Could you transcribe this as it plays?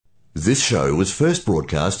This show was first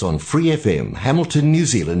broadcast on Free FM, Hamilton, New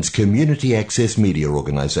Zealand's community access media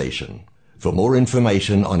organisation. For more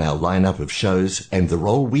information on our lineup of shows and the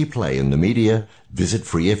role we play in the media, visit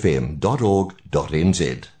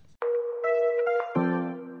freefm.org.nz.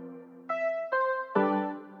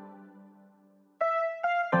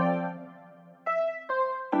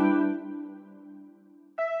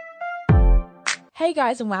 Hey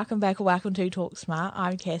guys, and welcome back or welcome to Talk Smart.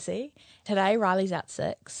 I'm Cassie. Today Riley's out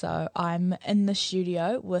sick, so I'm in the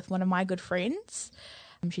studio with one of my good friends.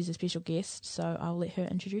 She's a special guest, so I'll let her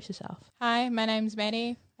introduce herself. Hi, my name's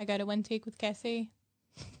Maddy. I go to Wintec with Cassie.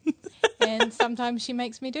 And sometimes she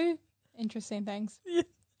makes me do interesting things. Yeah.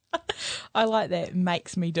 I like that,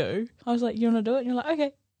 makes me do. I was like, you want to do it? And you're like,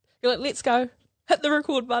 okay. You're like, let's go. Hit the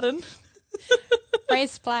record button.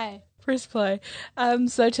 Press play. Press play.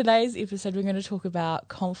 So today's episode, we're going to talk about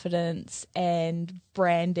confidence and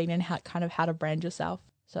branding and how to brand yourself.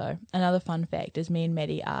 So another fun fact is me and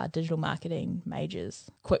Maddy are digital marketing majors.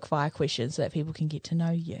 Quick fire questions so that people can get to know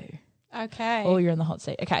you. Okay. Oh, you're in the hot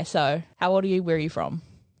seat. Okay, so how old are you? Where are you from?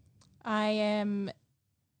 I am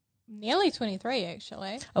nearly 23,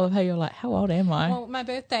 actually. I love how you're like, how old am I? Well, my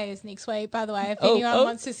birthday is next week, by the way. If anyone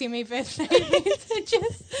wants to send me birthday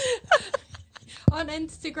messages on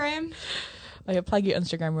Instagram. Oh, yeah, plug your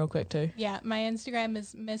Instagram real quick too. Yeah, my Instagram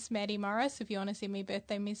is Miss Maddy Morris. If you want to send me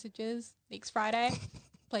birthday messages next Friday,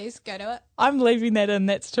 please go to it. I'm leaving that in.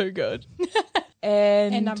 That's too good.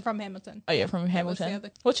 And I'm from Hamilton. Oh, yeah, from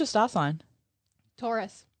Hamilton. What's your star sign?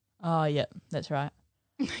 Taurus. Oh, yeah, that's right.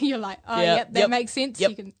 You're like, that makes sense.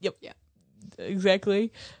 Yep,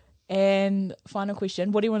 exactly. And final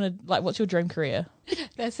question, what do you want to, what's your dream career?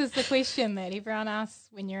 This is the question that everyone asks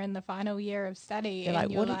when you're in the final year of study.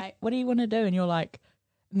 You're what do you want to do? And you're like,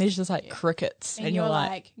 and there's just crickets. And you're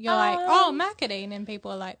like, marketing. And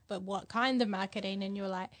people are like, but what kind of marketing? And you're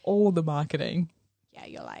like, all the marketing. Yeah,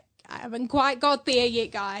 you're like, I haven't quite got there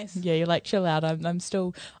yet, guys. Yeah, you're like, chill out. I'm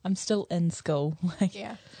still in school.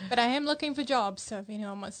 Yeah, but I am looking for jobs. So if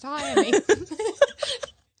anyone wants to hire me,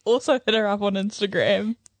 also hit her up on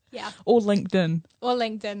Instagram. Yeah, or LinkedIn.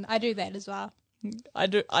 I do that as well. I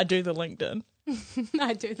do the LinkedIn.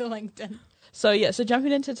 I do the LinkedIn. So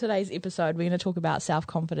jumping into today's episode, we're going to talk about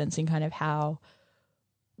self-confidence and kind of how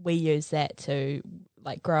we use that to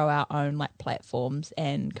grow our own platforms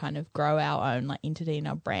and kind of grow our own entity and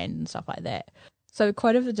our brand and stuff like that. So the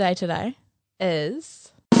quote of the day today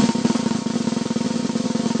is,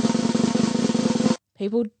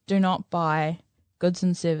 people do not buy goods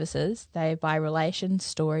and services, they buy relations,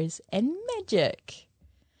 stories and magic,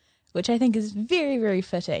 which I think is very, very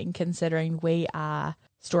fitting considering we are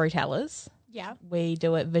storytellers. Yeah. We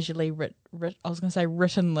do it visually,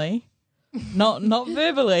 writtenly, not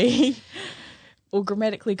verbally or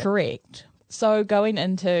grammatically correct. So going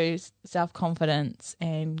into self-confidence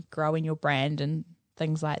and growing your brand and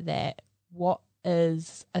things like that, what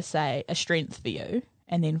is a strength for you?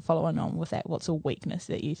 And then following on with that, what's a weakness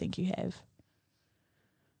that you think you have?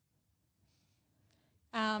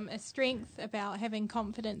 A strength about having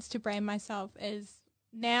confidence to brand myself is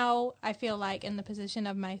now I feel like in the position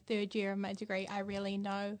of my third year of my degree, I really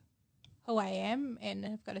know who I am and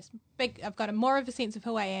I've got more of a sense of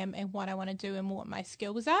who I am and what I want to do and what my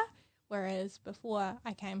skills are. Whereas before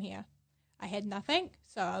I came here, I had nothing.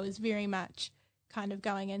 So I was very much kind of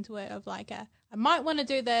going into it of I might want to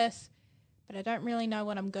do this, but I don't really know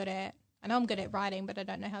what I'm good at. I know I'm good at writing, but I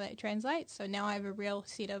don't know how that translates. So now I have a real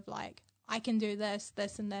set of I can do this,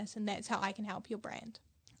 this, and this, and that's how I can help your brand.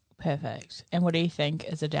 Perfect. And what do you think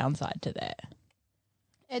is a downside to that?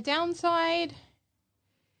 A downside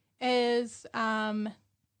is it's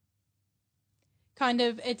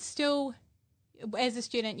still, as a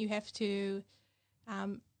student, you have to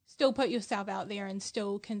still put yourself out there and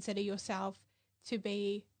still consider yourself to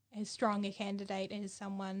be as strong a candidate as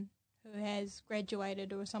someone who has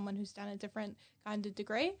graduated or someone who's done a different kind of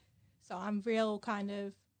degree. So I'm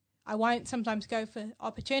I won't sometimes go for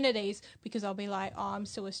opportunities because I'll be like, oh, I'm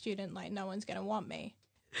still a student, no one's going to want me.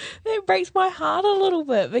 It breaks my heart a little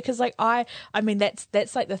bit because I mean that's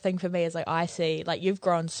the thing for me is I see you've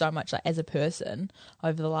grown so much as a person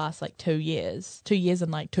over the last 2 years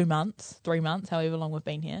and 2 months, 3 months, however long we've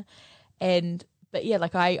been here. But yeah,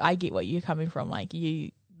 I get what you're coming from.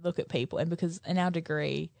 You look at people and because in our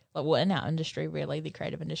degree, in our industry really, the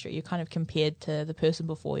creative industry, you're kind of compared to the person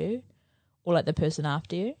before you or the person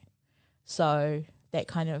after you. So that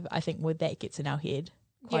kind of, I think that gets in our head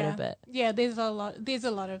quite a bit. Yeah, there's a lot of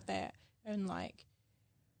that. And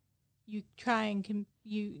you try and,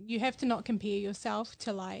 you have to not compare yourself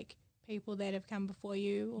to people that have come before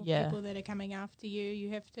you or Yeah. people that are coming after you. You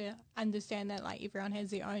have to understand that like everyone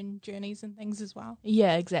has their own journeys and things as well.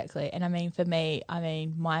 Yeah, exactly. And I mean, for me, I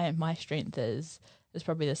mean, my strength is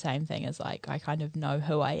probably the same thing as like I kind of know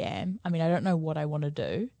who I am. I mean, I don't know what I want to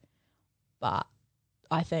do, but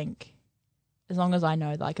I think as long as I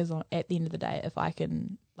know, like, at the end of the day, if I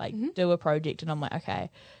can like do a project and I'm like, okay,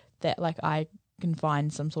 that like I can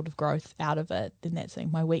find some sort of growth out of it, then that's thing.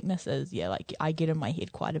 My weakness is, like I get in my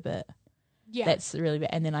head quite a bit. Yeah. That's really bad.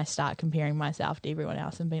 And then I start comparing myself to everyone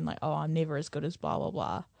else and being like, oh, I'm never as good as blah, blah,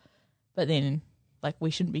 blah. But then, like,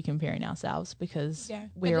 we shouldn't be comparing ourselves because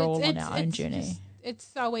we're all on our own journey. It's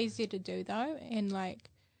so easy to do, though. And, like,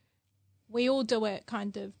 we all do it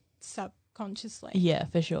kind of subconsciously. Yeah,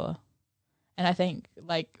 for sure. And I think,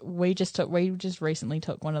 like, we just recently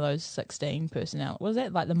took one of those 16 personality, what was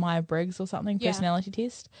that, like the Myers-Briggs or something, personality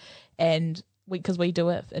test. And because we do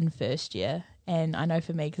it in first year. And I know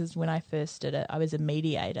for me, because when I first did it, I was a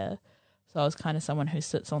mediator. So I was kind of someone who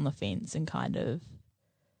sits on the fence and kind of,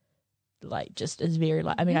 like, just is very,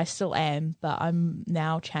 like, I mean, I still am, but I'm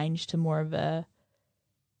now changed to more of an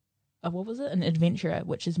adventurer,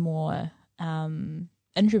 which is more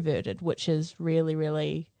introverted, which is really,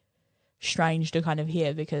 really strange to kind of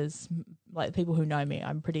hear because, like, people who know me,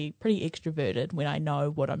 I'm pretty extroverted when I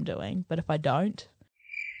know what I'm doing, but if I don't.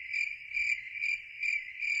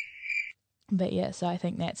 But yeah, so I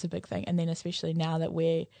think that's a big thing. And then especially now that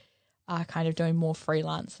we are kind of doing more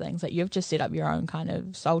freelance things, like you've just set up your own kind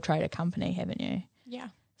of sole trader company, haven't you? Yeah.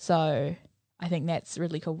 So I think that's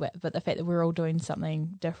really cool. But the fact that we're all doing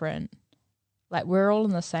something different, like we're all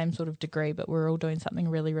in the same sort of degree, but we're all doing something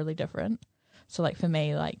really, really different. So like for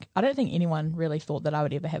me, like I don't think anyone really thought that I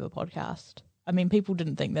would ever have a podcast. I mean, people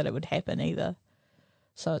didn't think that it would happen either.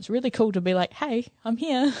 So it's really cool to be like, hey, I'm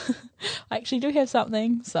here. I actually do have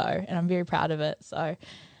something. So, and I'm very proud of it. So,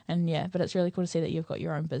 and yeah, but it's really cool to see that you've got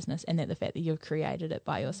your own business and that the fact that you've created it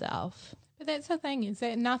by yourself. But that's the thing, is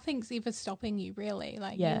that nothing's ever stopping you, really.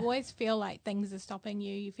 Like, you always feel like things are stopping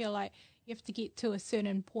you. You feel like you have to get to a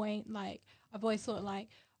certain point. Like, I've always thought like,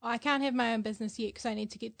 oh, I can't have my own business yet because I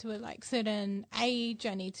need to get to a like certain age.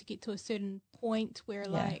 I need to get to a certain point where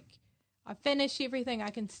like I finish everything, I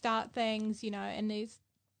can start things, and there's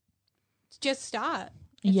just start.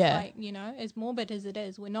 It's like, as morbid as it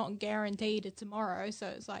is, we're not guaranteed a tomorrow. So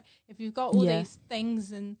it's like, if you've got all these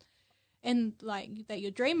things and like that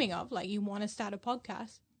you're dreaming of, like you want to start a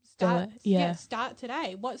podcast, start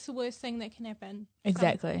today. What's the worst thing that can happen?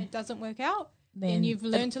 Exactly. It doesn't work out, then you've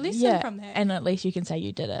learned a lesson from that. And at least you can say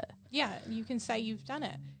you did it. Yeah, you can say you've done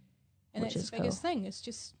it. And Which that's the biggest thing. It's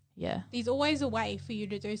just, there's always a way for you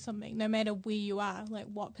to do something, no matter where you are, like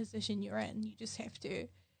what position you're in. You just have to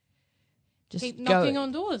keep knocking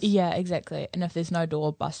on doors. Yeah, exactly. And if there's no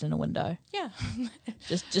door, bust in a window. Yeah.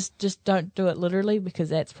 just don't do it literally because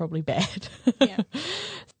that's probably bad. Yeah.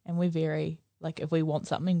 And we're very, like, if we want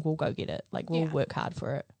something, we'll go get it. Like, we'll work hard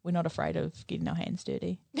for it. We're not afraid of getting our hands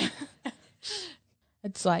dirty.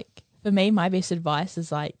 It's like, for me, my best advice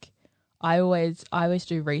is like, I always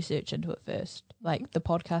do research into it first. Like the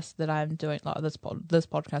podcast that I'm doing, like this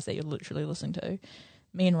podcast that you're literally listening to,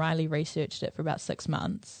 me and Riley researched it for about 6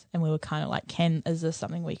 months, and we were kind of like, is this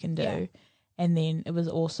something we can do? Yeah. And then it was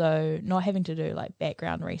also not having to do like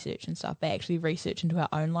background research and stuff, but actually research into our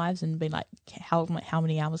own lives and be like, how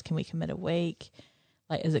many hours can we commit a week?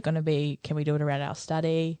 Like, is it going to be, can we do it around our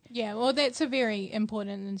study? Yeah, well, that's a very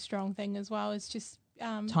important and strong thing as well. It's just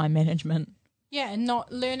time management. Yeah, and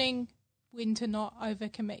not learning when to not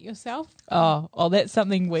overcommit yourself. Oh, that's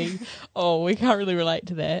something we can't really relate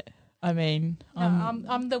to that. I mean,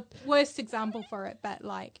 I'm the worst example for it, but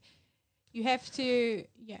like you have to,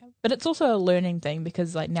 But it's also a learning thing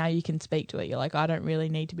because like now you can speak to it. You're like, I don't really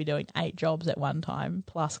need to be doing 8 jobs at one time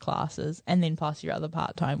plus classes and then plus your other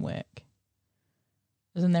part-time work.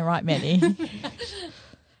 Isn't that right, Maddy?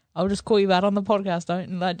 I'll just call you out on the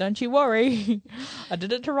podcast. Don't you worry. I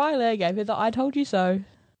did it to Riley. I gave her the I told you so.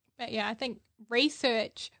 But yeah, I think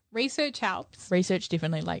research helps. Research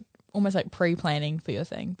definitely, like almost like pre-planning for your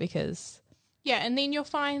thing because. Yeah, and then you'll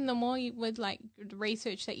find the more with like the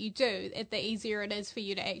research that you do, the easier it is for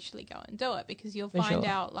you to actually go and do it because you'll find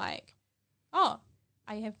out like, oh,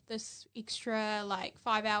 I have this extra like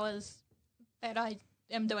 5 hours that I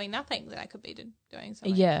am doing nothing that I could be doing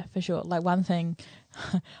something. Yeah, for sure. Like one thing,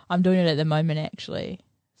 I'm doing it at the moment actually.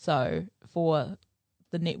 So because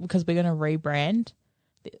we're going to rebrand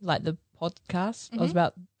like the podcast. I was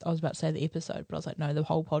about to say the episode, but I was like, no, the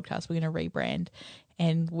whole podcast we're going to rebrand,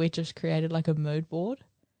 and we just created like a mood board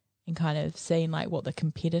and kind of seeing like what the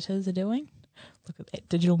competitors are doing. look at that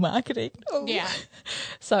digital marketing. Oh. Yeah.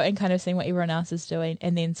 So, and kind of seeing what everyone else is doing.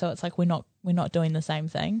 And then, so it's like we're not doing the same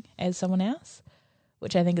thing as someone else,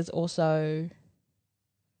 which I think is also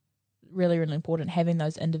really, really important, having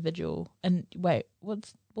those individual, and wait,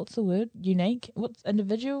 what's the word? Unique? What's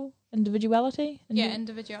individuality?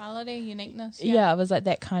 Individuality, uniqueness. Yeah, it was like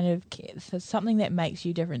that kind of something that makes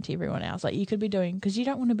you different to everyone else. Like you could be doing, because you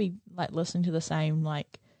don't want to be like listening to the same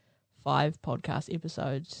like 5 podcast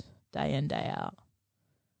episodes day in, day out.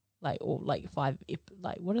 Like, or like 5,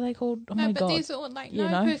 like what are they called? Oh no, my but God. there's all like no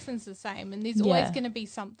person's the same, and there's always going to be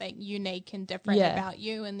something unique and different about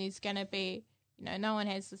you, and there's going to be, no one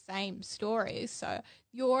has the same stories, so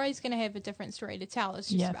you're always going to have a different story to tell. It's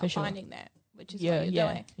just about finding that, which is what you're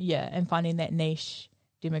doing. Yeah, and finding that niche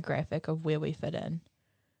demographic of where we fit in,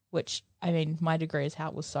 which, I mean, my degree has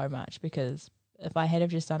helped with so much, because if I had have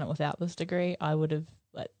just done it without this degree, I would have,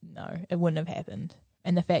 no, it wouldn't have happened.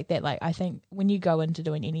 And the fact that, I think when you go into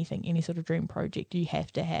doing anything, any sort of dream project, you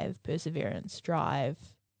have to have perseverance, drive,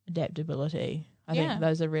 adaptability. I think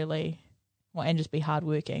those are really... Well, and just be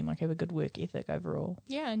hardworking, have a good work ethic overall.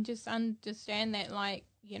 Yeah, and just understand that,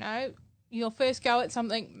 your first go at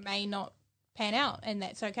something may not pan out, and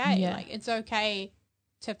that's okay. Yeah. It's okay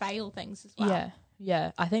to fail things as well.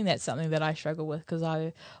 Yeah. I think that's something that I struggle with, because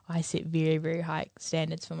I set very, very high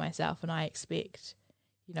standards for myself, and I expect,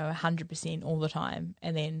 100% all the time.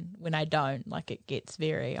 And then when I don't, it gets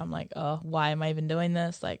very, I'm like, oh, why am I even doing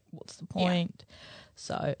this? What's the point? Yeah.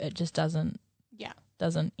 So it just doesn't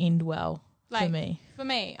end well. For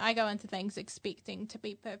me, I go into things expecting to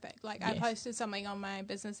be perfect. I posted something on my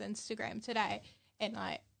business Instagram today, and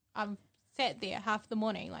I've sat there half the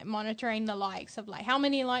morning, monitoring the likes of how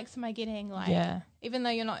many likes am I getting? Even though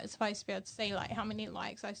you're not supposed to be able to see how many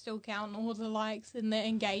likes, I still count all the likes and the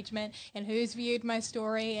engagement and who's viewed my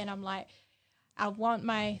story, and I'm I want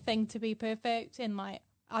my thing to be perfect, and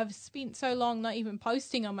I've spent so long not even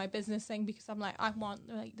posting on my business thing, because I'm I want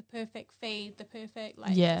the perfect feed, the perfect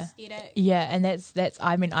aesthetic. Yeah, and that's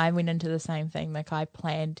I mean, I went into the same thing. I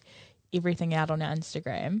planned everything out on our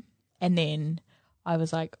Instagram, and then I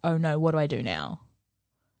was like, oh no, what do I do now?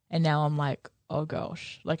 And now I'm oh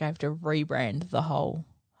gosh, I have to rebrand the whole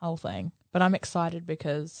thing. But I'm excited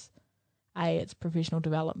because A, it's professional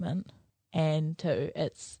development, and 2,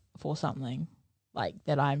 it's for something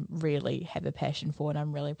that I really have a passion for and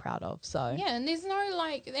I'm really proud of. So yeah, and there's no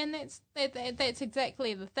and that's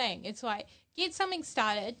exactly the thing. It's get something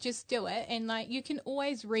started, just do it, and you can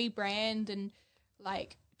always rebrand and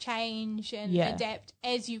change and adapt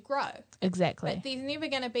as you grow. Exactly. But there's never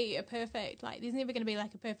going to be a perfect there's never going to be a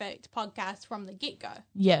perfect podcast from the get go.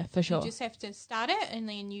 Yeah, for sure. You just have to start it, and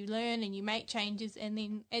then you learn and you make changes, and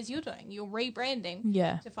then as you're doing, you're rebranding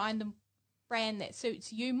to find the brand that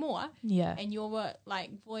suits you more, and your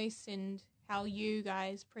voice and how you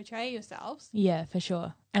guys portray yourselves. Yeah, for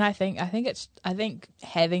sure. And I think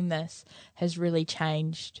having this has really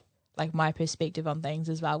changed my perspective on things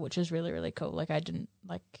as well, which is really, really cool. I didn't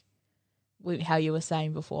how you were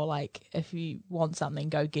saying before, if you want something,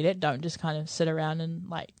 go get it. Don't just kind of sit around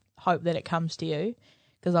and hope that it comes to you,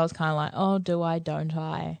 because I was kind of oh, do I, don't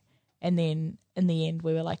I? And then in the end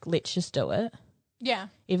we were let's just do it. Yeah.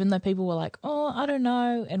 Even though people were oh, I don't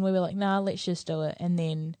know, and we were nah, let's just do it. And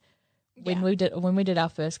then when we did our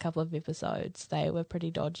first couple of episodes, they were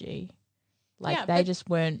pretty dodgy. They just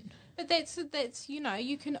weren't. But that's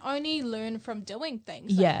you can only learn from doing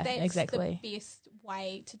things. Yeah, that's exactly. The best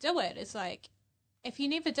way to do it. It's if you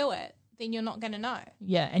never do it, then you're not going to know.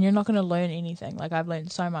 Yeah, and you're not going to learn anything. I've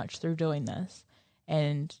learned so much through doing this.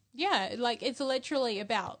 And yeah, it's literally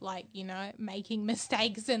about making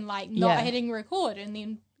mistakes and not hitting record, and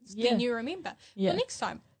then you remember. Yeah. Well, next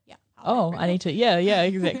time. Yeah. I need to. Yeah,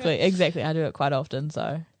 exactly. I do it quite often,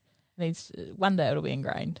 so one day it'll be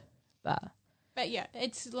ingrained. But yeah,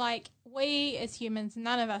 it's we as humans,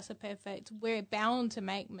 none of us are perfect. We're bound to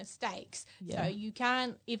make mistakes. Yeah. So you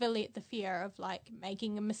can't ever let the fear of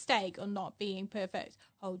making a mistake or not being perfect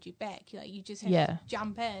hold you back. You just have to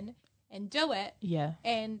jump in and do it. Yeah.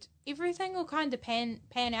 And everything will kind of pan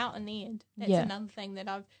out in the end. That's another thing that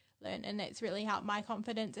I've learned, and that's really helped my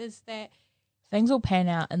confidence, is that things will pan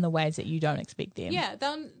out in the ways that you don't expect them. Yeah,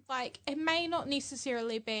 it may not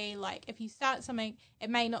necessarily be if you start something, it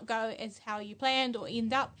may not go as how you planned or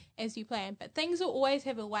end up as you planned, but things will always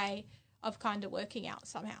have a way of kind of working out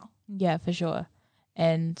somehow. Yeah, for sure.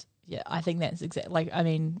 And yeah, I think that's exactly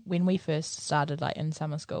when we first started in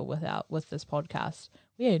summer school with this podcast,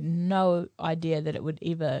 we had no idea that it would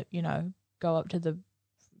ever, go up to the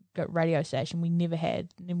radio station. We never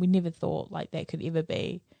had, and we never thought that could ever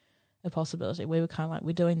be a possibility. We were kind of like,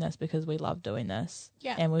 we're doing this because we love doing this.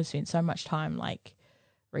 Yeah. And we've spent so much time like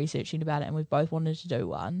researching about it, and we've both wanted to do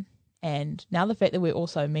one. And now the fact that we're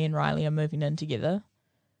also, me and Riley are moving in together,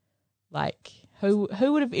 like who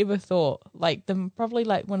would have ever thought, like probably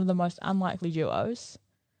like one of the most unlikely duos.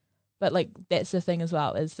 But like that's the thing as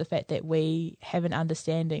well, is the fact that we have an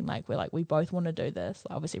understanding, like we both want to do this.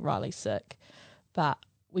 Obviously Riley's sick, but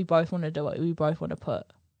we both want to do it. We both want to put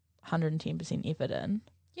 110% effort in.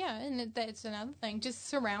 Yeah, and that's another thing. Just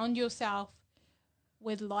surround yourself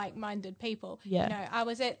with like-minded people. Yeah. You know, I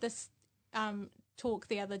was at this talk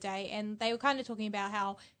the other day, and they were kind of talking about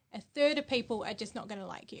how a third of people are just not going to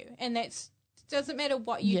like you, and that's doesn't matter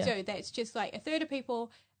what you do. That's just like a third of people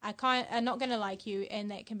are not going to like you, and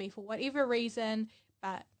that can be for whatever reason,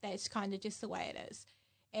 but that's kind of just the way it is.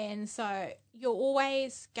 And so you're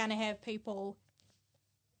always going to have people,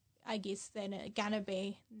 I guess, that are going to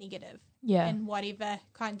be negative in whatever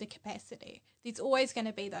kind of capacity. There's always going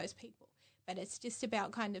to be those people. But it's just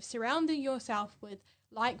about kind of surrounding yourself with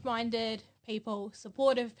like-minded people,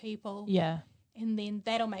 supportive people. Yeah. And then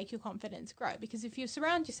that'll make your confidence grow. Because if you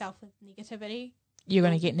surround yourself with negativity, you're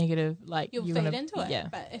going to get negative. Like you'll feed into it. Yeah.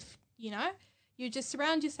 But if, you just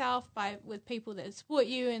surround yourself with people that support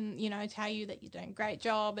you and, tell you that you're doing a great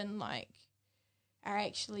job and, like, are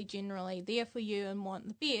actually generally there for you and want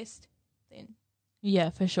the best, then...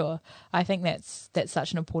 Yeah, for sure. I think that's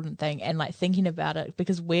such an important thing, and like thinking about it,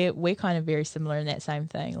 because we're kind of very similar in that same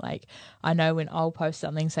thing. Like I know when I'll post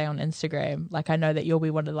something, say on Instagram, like I know that you'll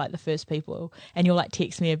be one of like the first people, and you'll like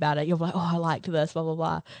text me about it. You'll be like, oh, I liked this, blah blah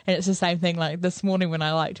blah. And it's the same thing. Like this morning when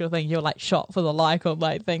I liked your thing, you're like shot for the like or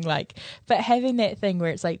like thing. Like, but having that thing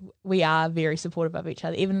where it's like we are very supportive of each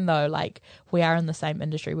other, even though like we are in the same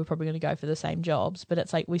industry, we're probably going to go for the same jobs, but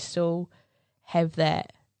it's like we still have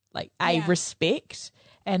that. Like respect,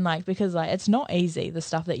 and like because like it's not easy, the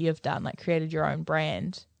stuff that you've done, like created your own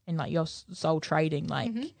brand and like you're sole trading,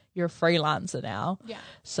 like you're a freelancer now,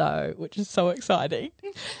 so which is so exciting.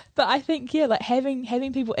 But I think like having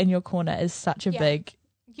people in your corner is such a big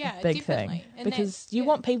thing, and because you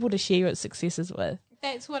want people to share your successes with.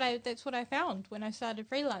 That's what I found when I started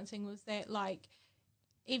freelancing, was that like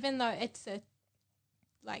even though it's a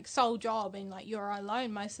like sole job and like you're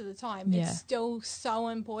alone most of the time, it's still so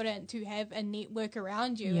important to have a network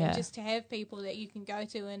around you and just to have people that you can go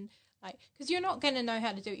to, and like because you're not going to know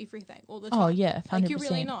how to do everything all the time. Oh yeah, 100%. Like you're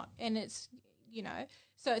really not, and it's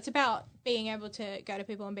so it's about being able to go to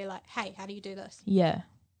people and be like, hey, how do you do this?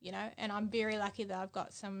 And I'm very lucky that I've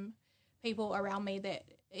got some people around me that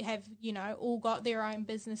have all got their own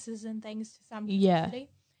businesses and things to some capacity.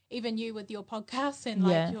 Even you with your podcast and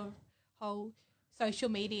like your whole social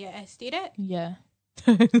media aesthetic.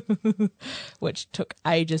 Which took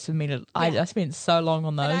ages for me to I spent so long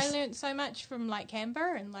on those. And I learned so much from like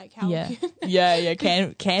Canva and like how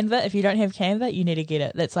Canva. If you don't have Canva, you need to get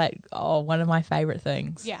it. That's like one of my favorite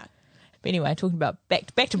things. But anyway, talking about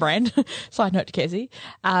back to brand. Side note to Cassie.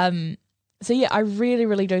 So yeah, I really,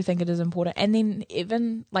 really do think it is important. And then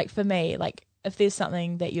even like for me, like if there's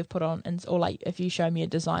something that you've put on, or like if you show me a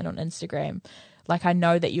design on Instagram, like I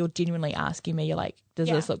know that you're genuinely asking me, you're like, does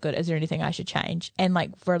this look good? Is there anything I should change? And like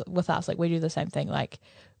with us, like we do the same thing. Like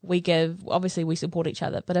obviously we support each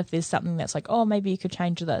other, but if there's something that's like, oh, maybe you could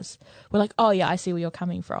change this, we're like, oh yeah, I see where you're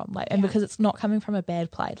coming from. Like, and because it's not coming from a bad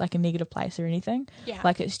place, like a negative place or anything.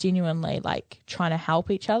 Like it's genuinely like trying to help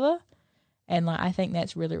each other. And like I think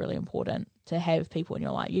that's really, really important to have people in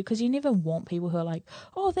your life, because you never want people who are like,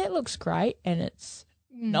 oh, that looks great, and it's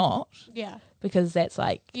not. Because that's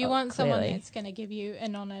like you want someone that's going to give you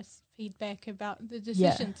an honest feedback about the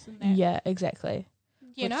decisions and that. Exactly.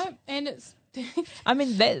 And it's I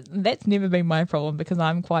mean that's never been my problem, because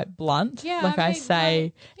I'm quite blunt. I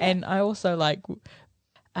say, and I also like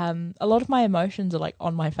a lot of my emotions are like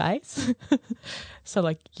on my face. So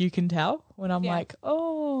like you can tell when I'm like,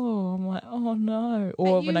 oh no,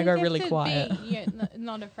 or when I go really quiet.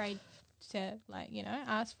 Not afraid to like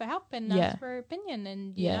ask for help and ask for opinion,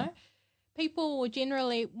 and you know people will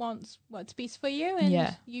generally want what's best for you,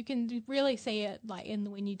 and you can really see it like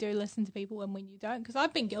when you do listen to people and when you don't, because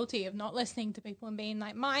I've been guilty of not listening to people and being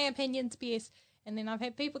like, my opinion's best, and then I've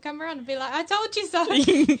had people come around and be like, I told you so.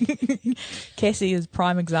 Cassie is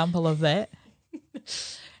prime example of that.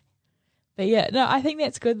 But yeah, no, I think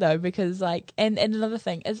that's good though, because like and another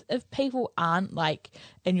thing is, if people aren't like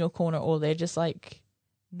in your corner, or they're just like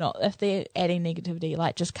not, if they're adding negativity,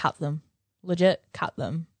 like just cut them. Legit cut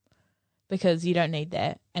them. Because you don't need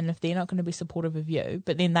that. And if they're not going to be supportive of you,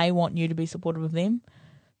 but then they want you to be supportive of them,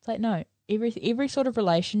 it's like, no. Every sort of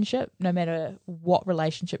relationship, no matter what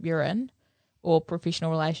relationship you're in, or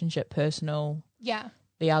professional relationship, personal,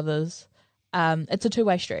 the others. It's a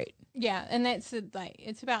two-way street. Yeah, and that's like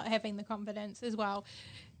it's about having the confidence as well.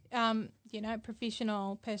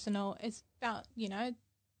 Professional, personal. It's about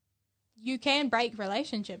you can break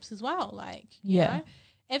relationships as well. Like you know,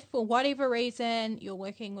 if for whatever reason you're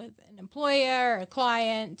working with an employer, a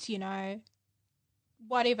client,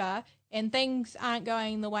 whatever, and things aren't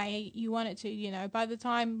going the way you want it to, by the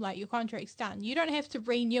time like your contract's done, you don't have to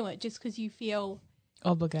renew it just because you feel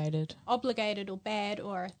obligated or bad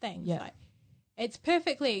or things. Yeah. Like, it's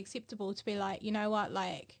perfectly acceptable to be like, you know what,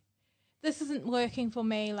 like, this isn't working for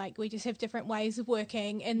me. Like, we just have different ways of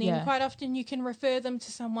working. And then quite often you can refer them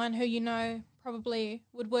to someone who probably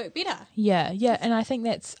would work better. Yeah. And I think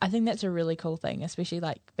that's a really cool thing, especially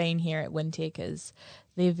like being here at Wintech is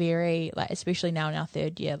they're very like, especially now in our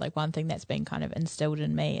third year, like one thing that's been kind of instilled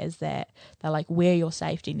in me is that they're like, we're your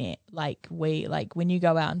safety net. Like when you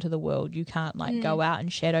go out into the world, you can't like go out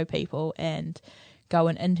and shadow people and go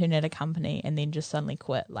and intern at a company and then just suddenly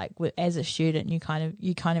quit. Like as a student, you kind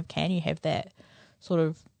of can. You have that sort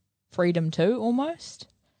of freedom too, almost.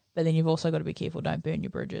 But then you've also got to be careful. Don't burn your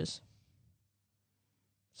bridges.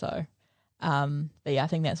 So, but yeah, I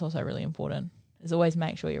think that's also really important. Is always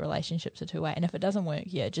make sure your relationships are two-way. And if it doesn't work,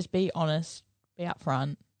 just be honest, be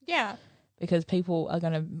upfront. Yeah. Because people are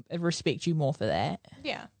going to respect you more for that.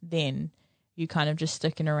 Yeah. Than you kind of just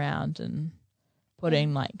sticking around and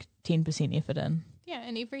putting like 10% effort in. Yeah,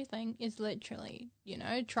 and everything is literally,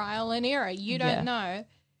 trial and error. You don't know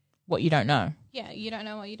what you don't know. Yeah, you don't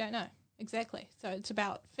know what you don't know. Exactly. So it's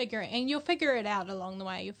about and you'll figure it out along the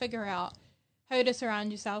way. You'll figure out who to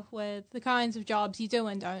surround yourself with, the kinds of jobs you do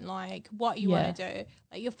and don't like, what you want to do.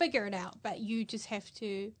 Like, you'll figure it out, but you just have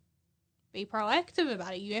to be proactive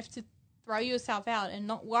about it. You have to throw yourself out and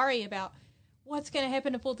not worry about what's going to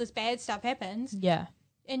happen if all this bad stuff happens. Yeah.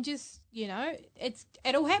 And just,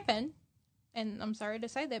 it'll happen. And I'm sorry to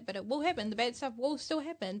say that, but it will happen. The bad stuff will still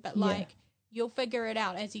happen, but you'll figure it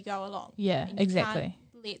out as you go along. Yeah, exactly.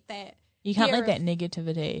 You can't let that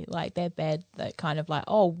negativity, like that bad, that kind of like,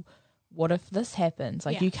 oh, what if this happens?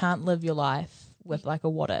 Like you can't live your life with like a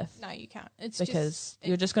what if. No, you can't. Because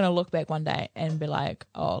you're just going to look back one day and be like,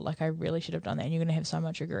 oh, like I really should have done that. And you're going to have so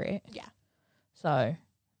much regret. Yeah. So,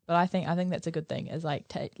 but I think that's a good thing is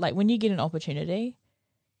like, like when you get an opportunity,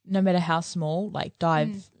 no matter how small, like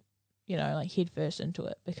dive, like head first into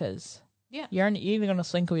it because you're either going to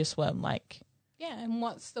sink or you swim. Like, yeah. And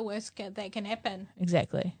what's the worst that can happen?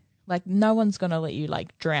 Exactly. Like no one's going to let you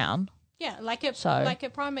like drown. Yeah. Like a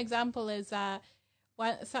prime example is,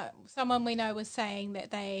 someone we know was saying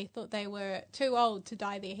that they thought they were too old to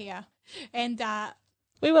dye their hair. And,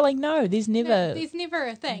 we were like, no, there's never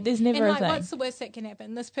a thing. There's never a thing. What's the worst that can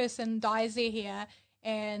happen? This person dyes their hair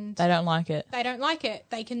and they don't like it.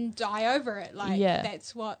 They can dye over it. Like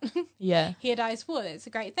that's what hair dye's for. It's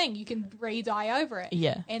a great thing. You can re-dye over it.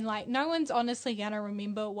 Yeah. And like no one's honestly gonna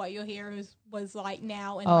remember what your hair was like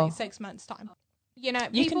now in like 6 months' time. You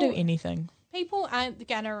can do anything. People aren't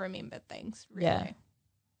gonna remember things, really. Yeah.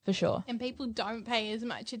 For sure. And people don't pay as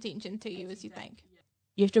much attention to you as you think.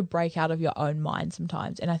 You have to break out of your own mind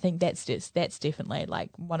sometimes. And I think that's definitely like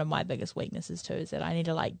one of my biggest weaknesses too, is that I need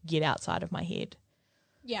to like get outside of my head.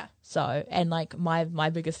 Yeah. So, and like my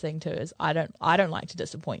biggest thing too is I don't like to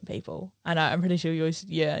disappoint people. I know, I'm pretty sure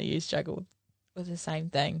you struggle with the same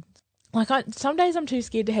thing. Like some days I'm too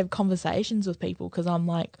scared to have conversations with people because I'm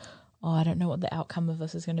like, oh, I don't know what the outcome of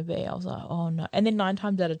this is going to be. I was like, oh no. And then 9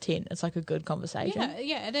 times out of 10, it's like a good conversation.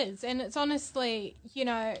 Yeah, it is. And it's honestly,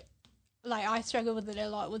 like I struggle with it a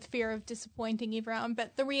lot with fear of disappointing everyone.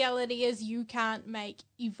 But the reality is you can't make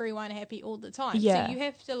everyone happy all the time. Yeah. So you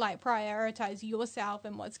have to like prioritize yourself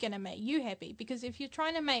and what's going to make you happy. Because if you're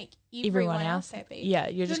trying to make everyone else happy. Yeah,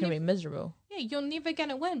 you're just going to be miserable. Yeah, you're never going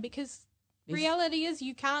to win because reality is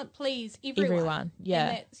you can't please everyone.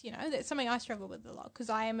 Yeah. And that's something I struggle with a lot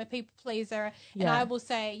because I am a people pleaser and I will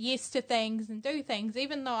say yes to things and do things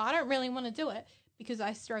even though I don't really want to do it because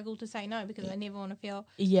I struggle to say no because I never want to feel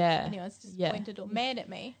anyone's disappointed or mad at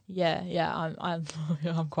me. Yeah.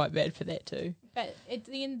 I'm quite bad for that too. But at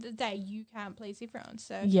the end of the day, you can't please everyone.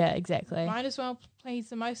 So yeah, exactly. Might as well please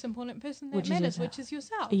the most important person that matters, which is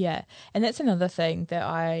yourself. Yeah, and that's another thing that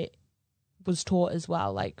I was taught as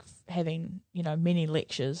well, like having, many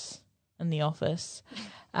lectures in the office,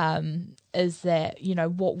 is that,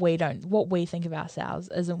 what we think of ourselves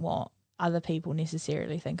isn't what other people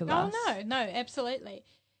necessarily think of us. No, absolutely.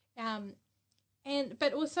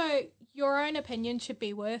 But also your own opinion should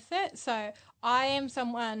be worth it. So I am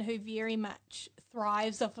someone who very much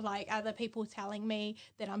thrives off like other people telling me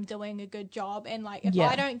that I'm doing a good job. And like, if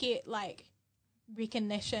I don't get like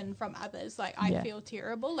recognition from others. Like, I Yeah. feel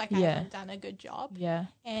terrible, like I Yeah. haven't done a good job. Yeah.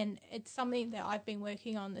 And it's something that I've been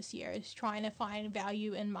working on this year, is trying to find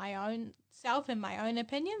value in my own self and my own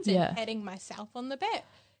opinions, and Yeah. patting myself on the back.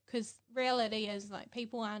 Because reality is, like,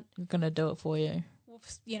 people aren't, I'm going to do it for you.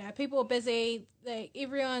 you know, people are busy.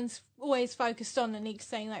 Everyone's always focused on the next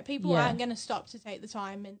thing. Like, people Yeah. aren't going to stop to take the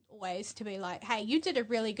time and always to be like, hey, you did a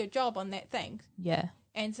really good job on that thing. Yeah.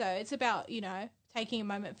 And so it's about, you know, taking a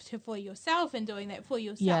moment for yourself and doing that for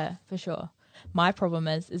yourself. Yeah, for sure. My problem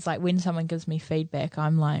is like when someone gives me feedback,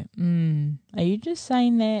 I'm like, are you just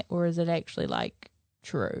saying that, or is it actually like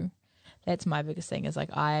true? That's my biggest thing, is like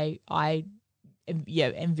I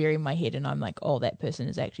am very in my head, and I'm like, oh, that person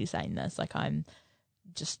is actually saying this. Like, I'm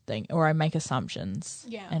just or I make assumptions.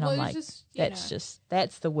 Yeah. And well, I'm like,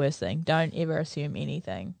 that's the worst thing. Don't ever assume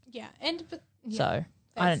anything. Yeah. So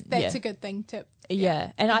that's a good thing to.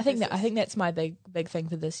 Yeah, and I think that's my big thing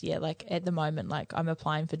for this year. Like, at the moment, like, I'm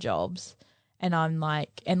applying for jobs, and I'm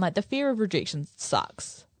like, the fear of rejection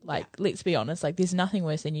sucks. Like, let's be honest. Like, there's nothing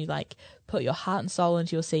worse than you like put your heart and soul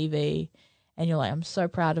into your CV, and you're like, I'm so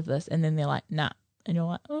proud of this, and then they're like, nah, and you're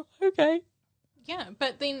like, oh, okay. Yeah,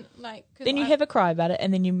 but then like then you have a cry about it,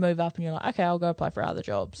 and then you move up, and you're like, okay, I'll go apply for other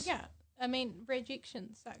jobs. Yeah. I mean,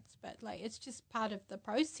 rejection sucks, but like, it's just part of the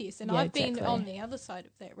process. And Yeah, I've been exactly. on the other side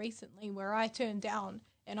of that recently, where I turned down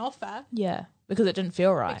an offer Yeah, because it didn't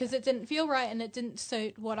feel right. because it didn't feel right and it didn't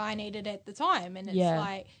suit what I needed at the time. And it's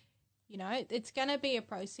like, you know, it's gonna be a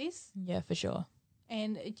process, Yeah, for sure.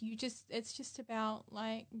 and it's just about,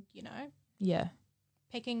 like, you know, Yeah.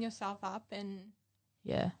 picking yourself up and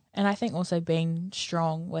Yeah. And I think also being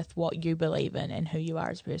strong with what you believe in and who you are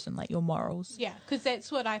as a person, like your morals. yeah, because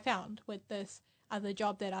that's what I found with this other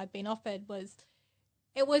job that I'd been offered.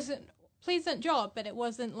 It wasn't a pleasant job, but it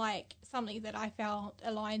wasn't like something that I felt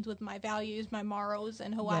aligned with my values, my morals,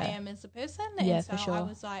 and who I am as a person. And Yeah, so for sure. I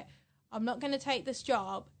was like, I'm not going to take this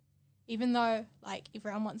job, even though like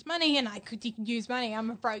everyone wants money and I could use money. I'm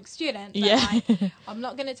a broke student. But like, I'm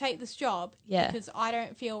not going to take this job because I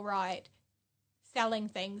don't feel right selling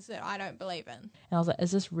things that I don't believe in. And I was like,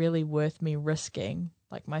 is this really worth me risking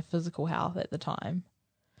like my physical health at the time?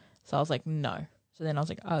 So I was like, no. So then I was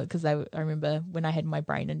like, oh, because I remember when I had my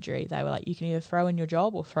brain injury, they were like, you can either throw in your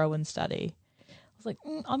job or throw in study. I was like,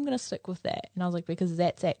 I'm going to stick with that. And I was like, because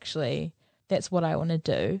that's what I want to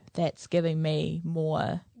do. That's giving me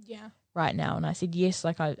more right now. And I said, yes,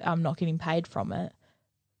 like I'm not getting paid from it,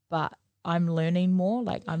 but I'm learning more.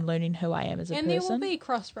 Like, I'm learning who I am as a person. And there will be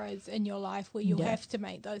crossroads in your life where you'll have to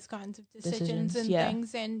make those kinds of decisions and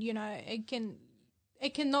things. And, you know, it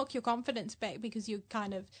can knock your confidence back because you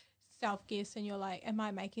kind of self-guess and you're like, am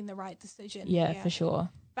I making the right decision? Yeah, for sure.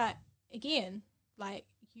 But again, like,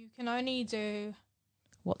 you can only do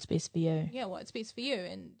what's best for you. Yeah, what's best for you.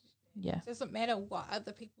 And it doesn't matter what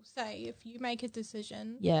other people say. If you make a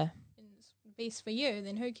decision and it's best for you,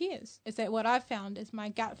 then who cares? Is that what I've found is my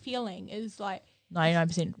gut feeling is like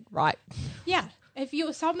 99% right. Yeah. If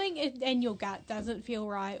you're something in your gut doesn't feel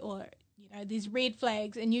right, or, you know, there's red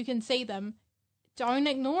flags and you can see them, don't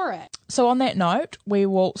ignore it. So on that note, we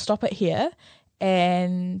will stop it here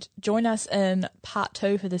and join us in part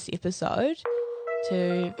 2 for this episode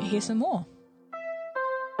to hear some more.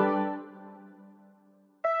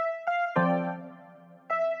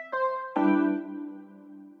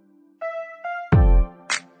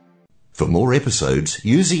 For more episodes,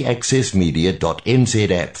 use the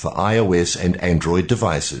accessmedia.nz app for iOS and Android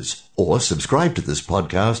devices, or subscribe to this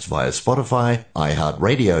podcast via Spotify,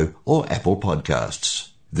 iHeartRadio, or Apple Podcasts.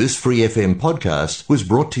 This Free FM podcast was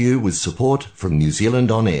brought to you with support from New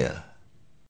Zealand On Air.